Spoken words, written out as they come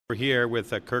We're here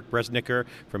with Kirk Bresniker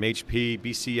from HP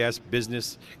BCS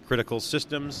Business Critical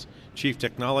Systems, Chief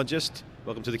Technologist.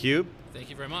 Welcome to theCUBE. Thank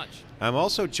you very much. I'm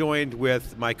also joined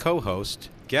with my co-host,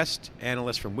 guest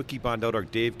analyst from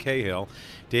Wikibon.org, Dave Cahill.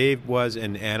 Dave was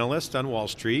an analyst on Wall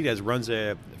Street, runs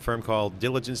a firm called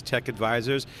Diligence Tech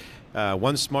Advisors.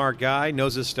 One smart guy,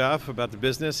 knows his stuff about the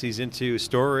business. He's into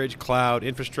storage, cloud,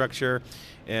 infrastructure,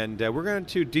 and we're going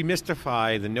to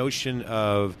demystify the notion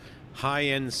of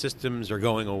high-end systems are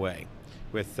going away.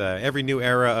 With every new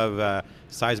era of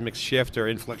seismic shift or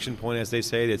inflection point, as they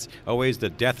say, it's always the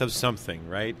death of something,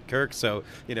 right, Kirk? So,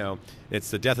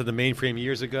 it's the death of the mainframe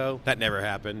years ago. That never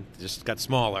happened, it just got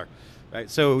smaller, right?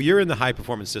 So you're in the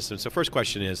high-performance system. So first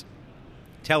question is,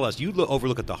 tell us, you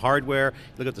overlook at the hardware,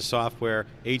 look at the software.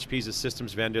 HP's a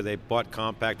systems vendor. They bought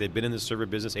Compaq. They've been in the server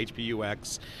business, HP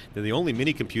UX. They're the only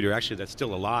mini computer, actually, that's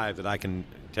still alive that I can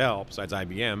tell, besides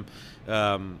IBM.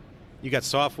 You got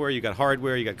software, you got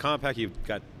hardware, you got Compaq, you've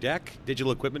got DEC,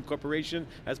 Digital Equipment Corporation,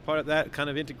 as part of that, kind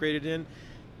of integrated in.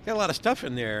 You got a lot of stuff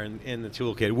in there in the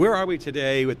toolkit. Where are we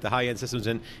today with the high-end systems,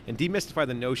 and demystify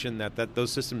the notion that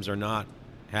those systems are not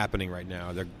happening right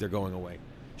now, they're going away?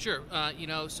 Sure.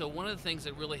 So one of the things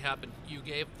that really happened, you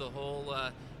gave the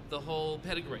whole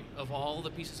pedigree of all the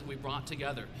pieces that we brought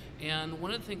together. And one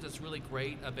of the things that's really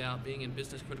great about being in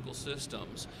business critical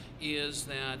systems is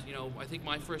that, I think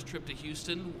my first trip to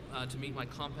Houston to meet my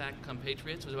Compaq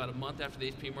compatriots was about a month after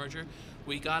the HP merger.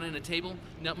 We got in a table,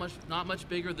 not much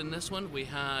bigger than this one. We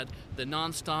had the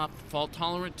non-stop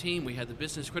fault-tolerant team, we had the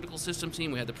business critical system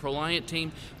team, we had the ProLiant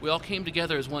team. We all came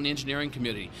together as one engineering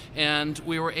community. And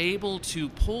we were able to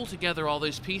pull together all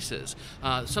those pieces.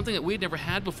 Something that we'd never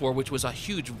had before, which was a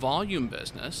huge volume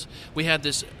business. We had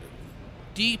this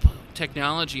deep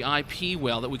technology IP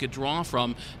well that we could draw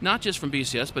from, not just from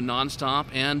BCS, but Nonstop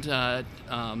and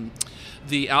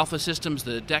the Alpha systems,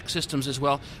 the DEC systems as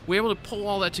well. We were able to pull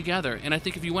all that together. And I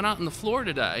think if you went out on the floor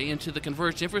today into the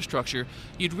converged infrastructure,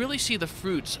 you'd really see the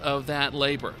fruits of that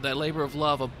labor of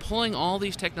love, of pulling all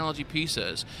these technology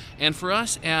pieces. And for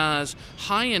us as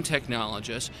high-end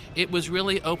technologists, it was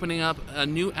really opening up a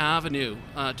new avenue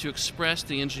to express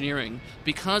the engineering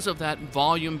because of that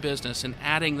volume business and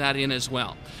adding that in as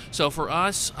well. So for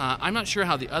us, I'm not sure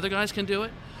how the other guys can do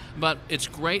it, but it's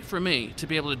great for me to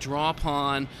be able to draw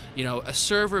upon, a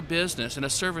server business and a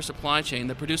server supply chain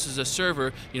that produces a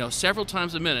server, several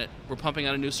times a minute. We're pumping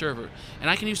out a new server, and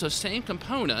I can use those same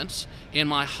components in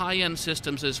my high-end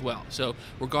systems as well. So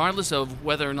regardless of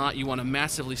whether or not you want to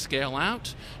massively scale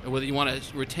out or whether you want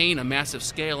to retain a massive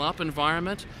scale-up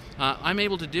environment, I'm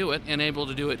able to do it, and able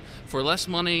to do it for less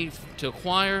money to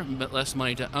acquire, but less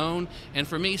money to own, and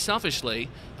for me, selfishly,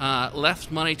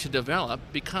 less money to develop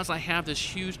because I have this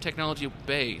huge technology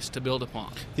base to build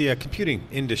upon. The computing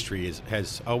industry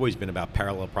has always been about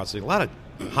parallel processing. A lot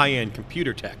of high-end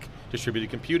computer tech. Distributed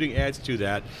computing adds to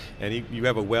that, and you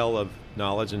have a well of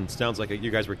knowledge, and it sounds like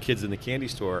you guys were kids in the candy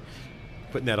store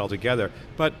putting that all together.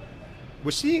 But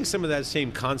we're seeing some of that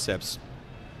same concepts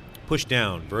push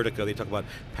down, vertical. They talk about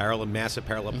massive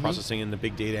parallel processing in the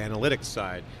big data analytics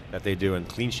side that they do, and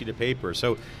clean sheet of paper.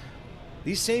 So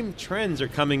these same trends are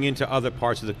coming into other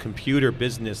parts of the computer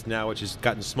business now, which has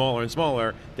gotten smaller and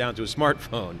smaller, down to a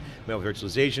smartphone.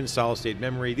 Virtualization, solid state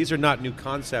memory, these are not new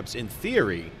concepts in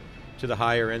theory to the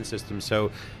higher end systems. So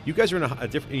you guys are in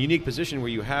a unique position where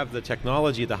you have the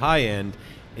technology at the high end,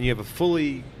 and you have a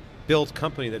fully built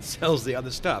company that sells the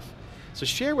other stuff. So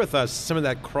share with us some of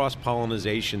that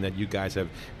cross-pollination that you guys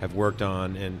have worked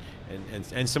on, and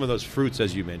some of those fruits,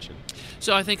 as you mentioned.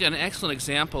 So I think an excellent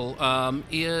example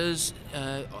is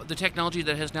the technology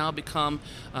that has now become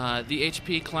the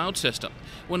HP cloud system.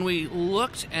 When we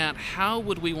looked at how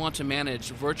would we want to manage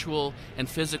virtual and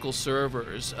physical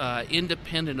servers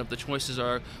independent of the choices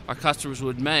our customers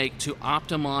would make to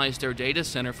optimize their data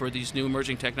center for these new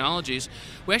emerging technologies,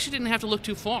 we actually didn't have to look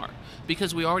too far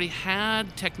because we already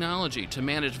had technology to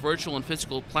manage virtual and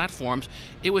physical platforms.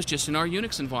 It was just in our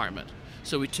Unix environment.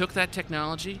 So we took that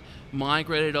technology,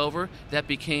 migrated over. That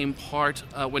became part,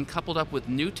 when coupled up with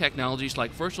new technologies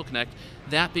like Virtual Connect,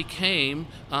 that became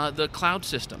the cloud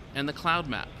system and the cloud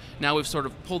map. Now we've sort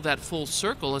of pulled that full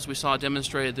circle, as we saw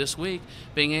demonstrated this week,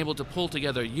 being able to pull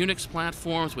together Unix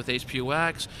platforms with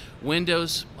HPUX,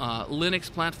 Windows,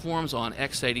 Linux platforms on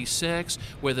x86,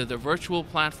 whether they're virtual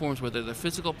platforms, whether they're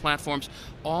physical platforms,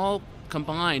 all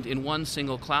combined in one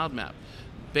single cloud map.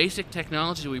 Basic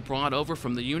technology we brought over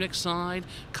from the Unix side,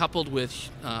 coupled with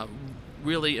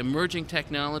really emerging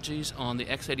technologies on the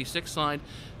x86 side,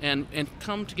 and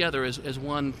come together as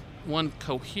one one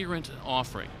coherent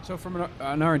offering. So from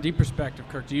an R&D perspective,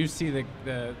 Kirk, do you see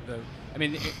the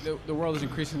world is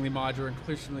increasingly modular,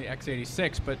 increasingly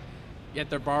x86, but yet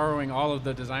they're borrowing all of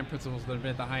the design principles that have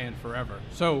been at the high end forever.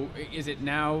 So is it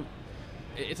now,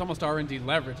 it's almost R&D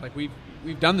leverage, like we've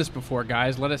done this before,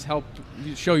 guys, let us help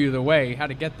show you the way, how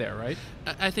to get there, right?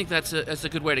 I think that's a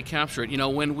good way to capture it. You know,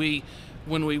 when we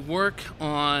work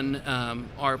on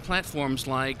our platforms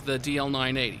like the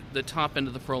DL980, the top end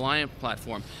of the ProLiant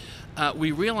platform,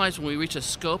 we realize when we reach a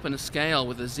scope and a scale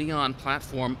with a Xeon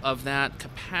platform of that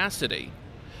capacity,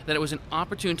 that it was an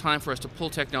opportune time for us to pull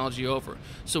technology over.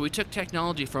 So we took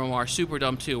technology from our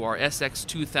SuperDumb 2, our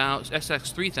SX3000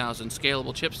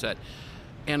 scalable chipset,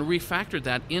 and refactored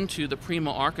that into the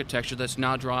Prima architecture that's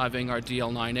now driving our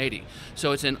DL980.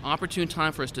 So it's an opportune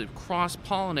time for us to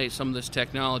cross-pollinate some of this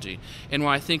technology. And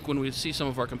I think when we see some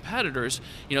of our competitors,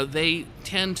 you know, they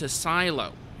tend to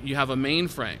silo. You have a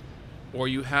mainframe, or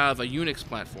you have a Unix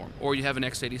platform, or you have an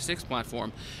x86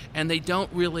 platform, and they don't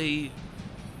really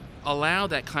allow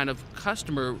that kind of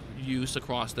customer use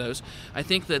across those. I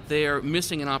think that they're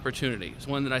missing an opportunity. It's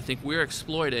one that I think we're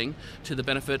exploiting to the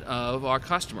benefit of our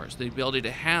customers. The ability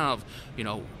to have, you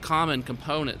know, common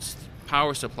components,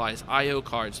 power supplies, I/O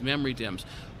cards, memory DIMMs,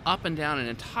 up and down an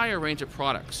entire range of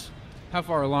products. How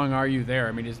far along are you there?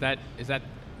 I mean, is that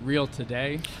real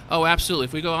today? Oh, absolutely.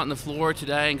 If we go out on the floor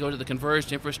today and go to the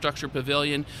Converged Infrastructure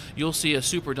Pavilion, you'll see a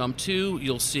SuperDumb 2,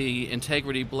 you'll see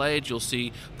Integrity blades, you'll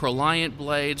see ProLiant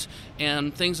blades,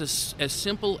 and things as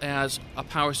simple as a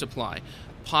power supply.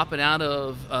 Pop it out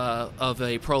of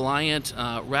a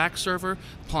ProLiant rack server,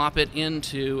 plop it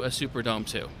into a SuperDumb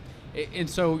 2. And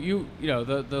so you know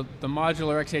the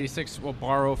modular x86 will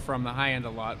borrow from the high end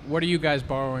a lot. What are you guys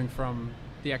borrowing from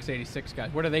the x86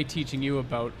 guys? What are they teaching you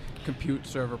about compute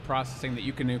server processing that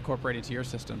you can incorporate into your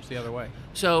systems the other way?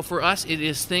 So for us, it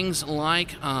is things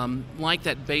like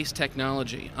that base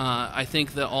technology. I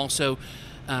think that also,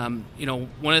 you know,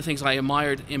 one of the things I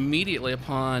admired immediately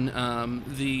upon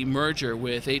the merger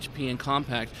with HP and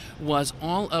Compaq was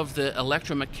all of the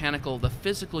electromechanical, the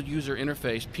physical user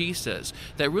interface pieces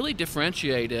that really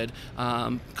differentiated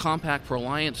Compaq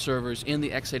ProLiant servers in the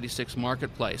x86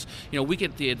 marketplace. You know, we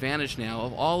get the advantage now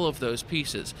of all of those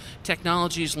pieces.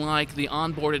 Technologies like the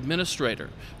onboard administrator,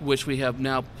 which we have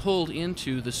now pulled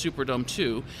into the SuperDumb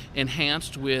 2,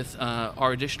 enhanced with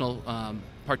our additional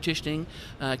partitioning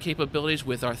capabilities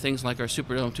with our things like our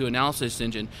SuperDumb 2 analysis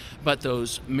engine, but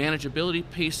those manageability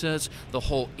pieces, the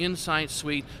whole Insight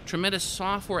suite, tremendous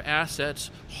software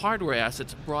assets, hardware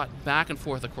assets brought back and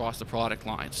forth across the product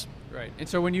lines. Right. And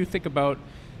so when you think about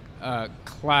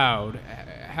cloud,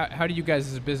 how do you guys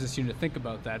as a business unit think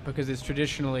about that? Because it's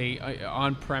traditionally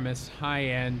on-premise,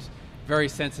 high-end, very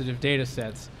sensitive data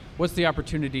sets. What's the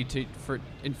opportunity to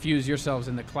infuse yourselves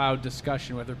in the cloud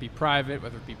discussion, whether it be private,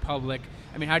 whether it be public?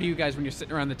 I mean, how do you guys, when you're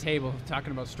sitting around the table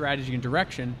talking about strategy and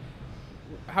direction,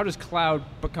 how does cloud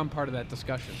become part of that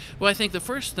discussion? Well, I think the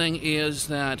first thing is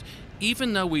that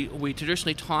even though we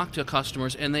traditionally talk to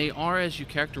customers, and they are, as you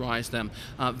characterize them,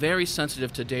 very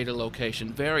sensitive to data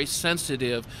location, very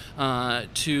sensitive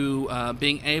to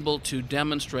being able to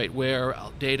demonstrate where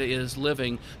data is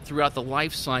living throughout the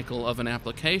life cycle of an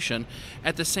application,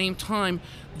 at the same time,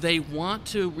 they want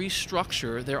to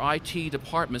restructure their IT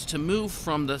departments to move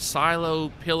from the silo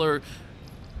pillar,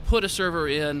 put a server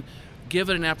in,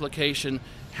 give it an application,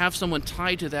 have someone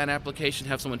tied to that application,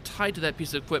 have someone tied to that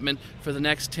piece of equipment for the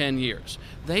next 10 years.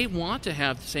 They want to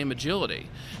have the same agility,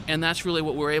 and that's really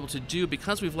what we're able to do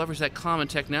because we've leveraged that common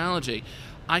technology.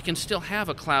 I can still have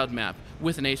a cloud map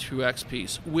with an HPX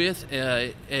piece, with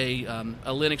a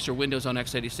Linux or Windows on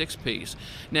x86 piece.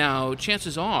 Now,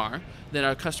 chances are that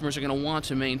our customers are going to want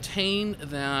to maintain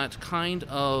that kind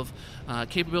of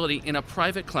capability in a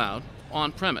private cloud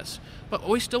on-premise. But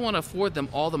we still want to afford them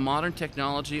all the modern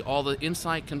technology, all the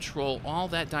insight control, all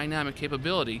that dynamic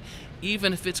capability,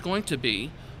 even if it's going to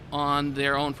be on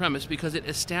their own premise, because it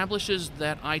establishes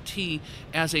that IT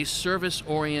as a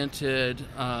service-oriented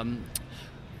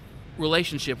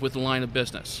relationship with the line of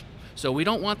business. So we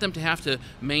don't want them to have to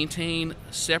maintain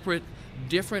separate,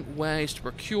 different ways to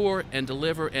procure and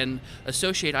deliver and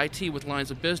associate IT with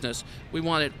lines of business. We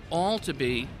want it all to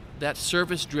be that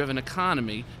service-driven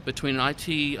economy between an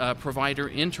IT provider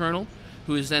internal,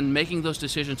 who is then making those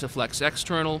decisions to flex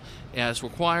external as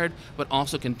required, but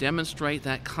also can demonstrate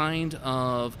that kind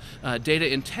of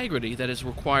data integrity that is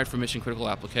required for mission-critical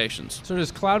applications. So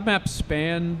does Cloud Map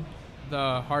span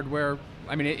the hardware?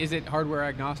 I mean, is it hardware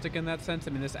agnostic in that sense?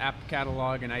 I mean, this app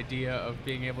catalog and idea of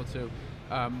being able to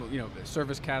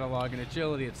service catalog and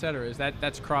agility, et cetera.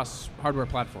 That's cross hardware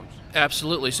platforms?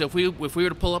 Absolutely. So if we were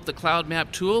to pull up the Cloud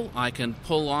Map tool, I can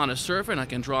pull on a server and I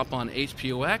can drop on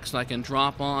HPUX, and I can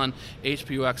drop on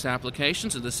HPUX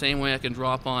applications in the same way I can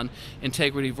drop on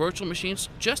Integrity virtual machines,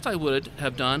 just I would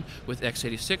have done with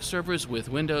x86 servers, with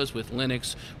Windows, with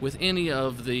Linux, with any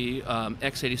of the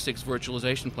x86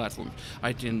 virtualization platforms.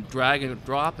 I can drag and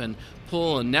drop and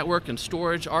pull and network and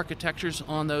storage architectures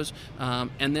on those,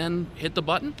 and then hit the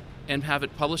button and have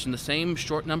it published in the same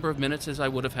short number of minutes as I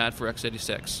would have had for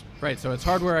x86. Right, so it's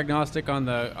hardware agnostic on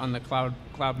the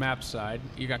cloud map side.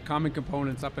 You got common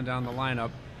components up and down the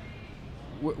lineup.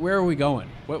 Where are we going?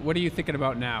 What are you thinking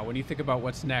about now? When you think about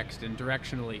what's next and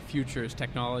directionally, futures,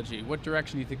 technology, what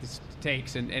direction do you think this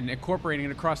takes, and incorporating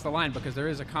it across the line, because there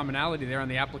is a commonality there on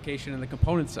the application and the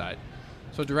component side.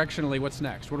 So directionally, what's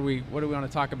next? What do we want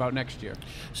to talk about next year?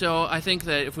 So I think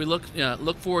that if we look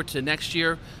forward to next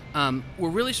year, we're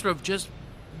really sort of just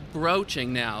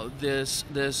broaching now this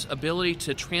ability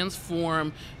to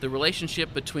transform the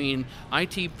relationship between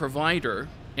IT provider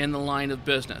and the line of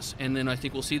business. And then I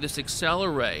think we'll see this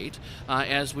accelerate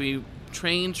as we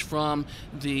change from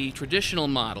the traditional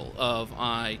model of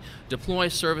I deploy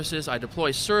services, I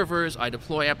deploy servers, I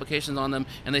deploy applications on them,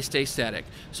 and they stay static.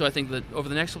 So I think that over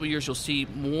the next couple of years you'll see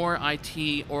more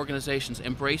IT organizations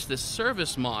embrace this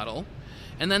service model,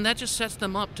 and then that just sets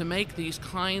them up to make these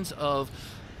kinds of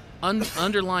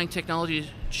underlying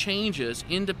technology changes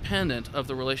independent of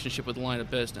the relationship with the line of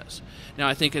business. Now,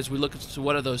 I think as we look at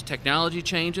what are those technology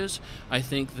changes, I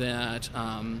think that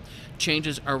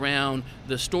changes around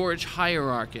the storage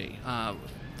hierarchy,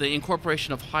 the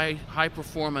incorporation of high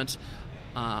performance,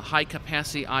 high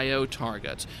capacity I/O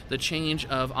targets, the change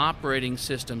of operating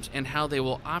systems and how they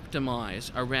will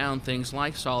optimize around things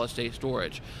like solid state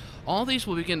storage. All these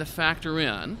will begin to factor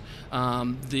in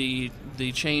the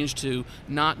change to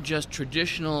not just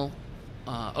traditional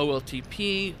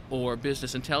OLTP or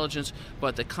business intelligence,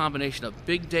 but the combination of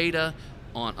big data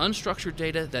on unstructured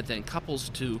data that then couples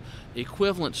to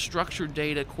equivalent structured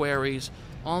data queries.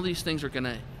 All these things are going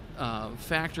to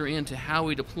factor into how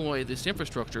we deploy this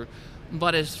infrastructure.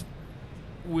 But as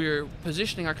we're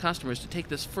positioning our customers to take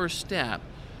this first step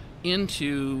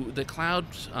into the cloud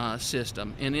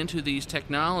system and into these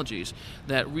technologies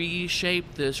that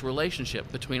reshape this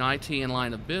relationship between IT and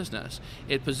line of business,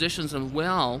 it positions them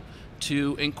well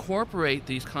to incorporate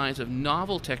these kinds of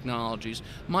novel technologies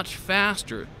much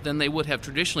faster than they would have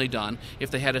traditionally done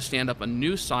if they had to stand up a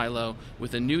new silo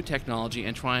with a new technology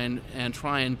and try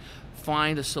and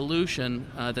find a solution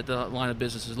that the line of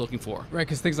business is looking for. Right,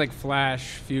 because things like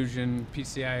Flash, Fusion,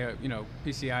 PCI,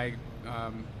 PCI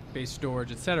based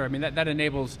storage, et cetera. I mean, that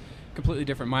enables completely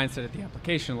different mindset at the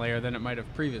application layer than it might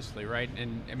have previously, right?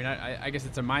 And I mean, I guess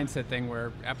it's a mindset thing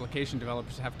where application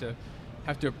developers have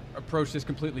to approach this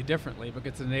completely differently,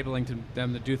 because it's enabling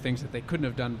them to do things that they couldn't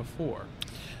have done before.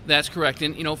 That's correct,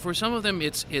 and for some of them,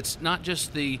 it's not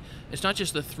just the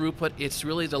throughput; it's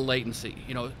really the latency.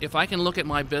 If I can look at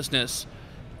my business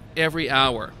every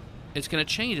hour, it's going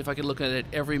to change if I can look at it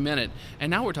every minute. And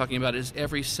now we're talking about is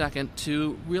every second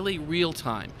to really real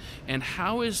time. And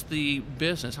how is the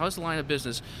line of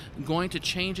business going to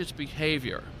change its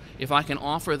behavior if I can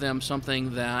offer them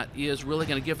something that is really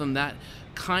going to give them that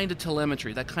kind of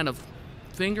telemetry, that kind of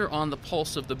finger on the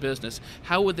pulse of the business?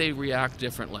 How would they react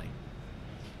differently?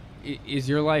 Is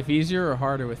your life easier or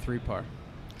harder with 3PAR?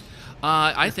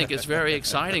 I think it's very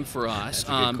exciting for us. That's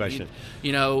a good question.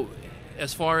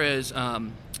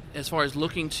 As far as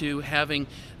looking to having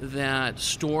that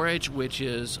storage which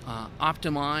is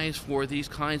optimized for these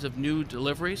kinds of new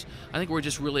deliveries, I think we're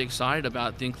just really excited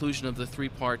about the inclusion of the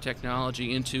 3PAR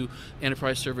technology into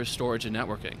enterprise server storage and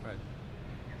networking. Right.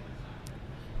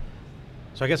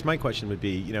 So I guess my question would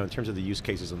be, in terms of the use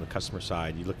cases on the customer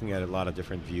side, you're looking at a lot of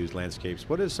different views, landscapes.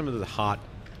 What are some of the hot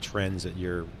trends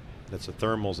that's the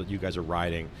thermals that you guys are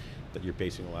riding, that you're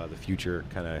basing a lot of the future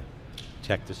kind of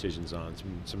tech decisions on?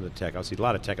 Some of the tech, obviously a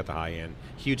lot of tech at the high end,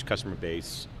 huge customer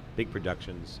base, big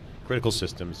productions, critical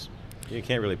systems. You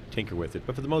can't really tinker with it,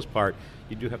 but for the most part,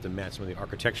 you do have to match some of the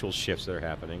architectural shifts that are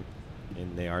happening,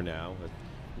 and they are now, with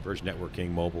converged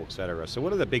networking, mobile, et cetera. So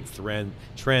what are the big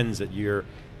trends that you're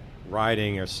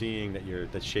riding or seeing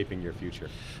that's shaping your future?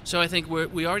 So I think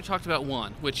we already talked about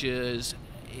one, which is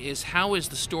is how is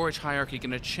the storage hierarchy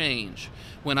going to change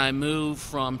when I move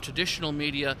from traditional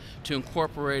media to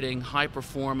incorporating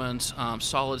high-performance,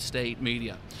 solid-state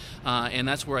media. And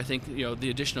that's where I think the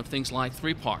addition of things like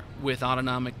 3-part with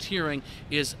autonomic tiering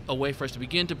is a way for us to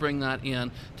begin to bring that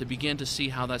in, to begin to see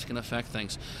how that's going to affect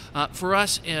things. For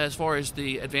us, as far as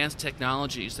the advanced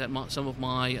technologies that some of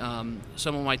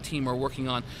my team are working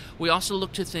on, we also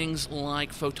look to things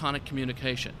like photonic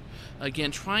communication.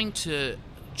 Again, trying to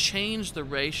change the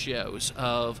ratios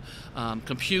of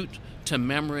compute to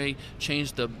memory,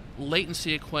 change the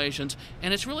latency equations,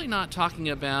 and it's really not talking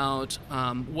about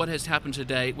what has happened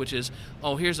today, which is,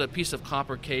 oh, here's a piece of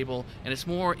copper cable, and it's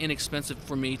more inexpensive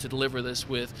for me to deliver this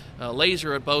with a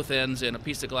laser at both ends and a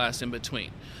piece of glass in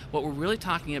between. What we're really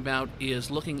talking about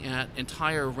is looking at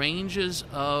entire ranges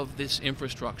of this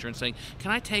infrastructure and saying,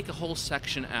 can I take a whole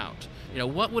section out?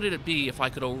 What would it be if I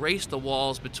could erase the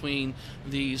walls between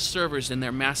these servers in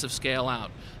their massive scale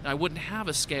out? I wouldn't have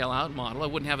a scale out model, I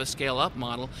wouldn't have a scale up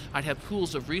model, I'd have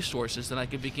pools of resources that I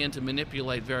could begin to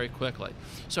manipulate very quickly.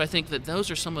 So I think that those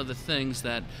are some of the things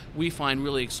that we find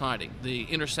really exciting. The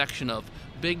intersection of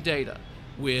big data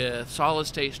with solid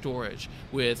state storage,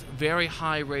 with very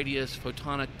high radius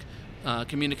photonic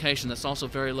communication that's also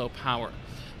very low power.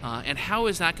 And how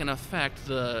is that going to affect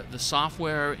the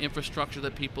software infrastructure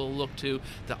that people look to,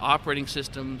 the operating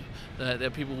system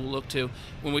that people will look to?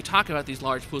 When we talk about these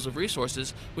large pools of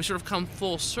resources, we sort of come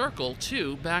full circle,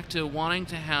 back to wanting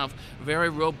to have very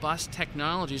robust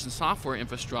technologies and software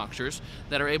infrastructures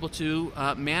that are able to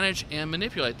manage and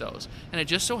manipulate those. And it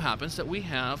just so happens that we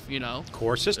have,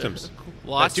 core systems.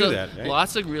 Lots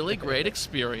right? of really great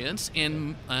experience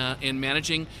in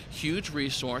managing huge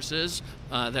resources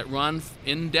that run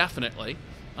indefinitely,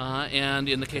 and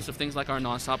in the case of things like our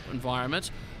nonstop environments,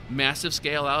 massive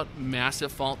scale out,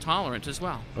 massive fault tolerant as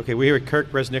well. Okay, we're here at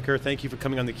Kirk Bresniker. Thank you for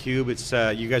coming on theCUBE. It's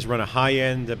you guys run a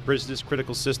high-end business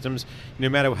critical systems. No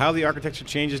matter how the architecture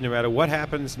changes, no matter what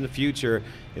happens in the future,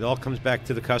 it all comes back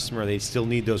to the customer. They still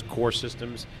need those core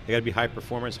systems. They got to be high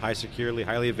performance, high securely,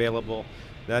 highly available.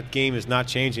 That game is not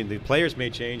changing. The players may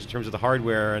change in terms of the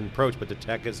hardware and approach, but the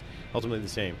tech is ultimately the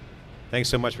same. Thanks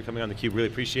so much for coming on theCUBE. Really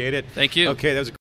appreciate it. Thank you. Okay, that was a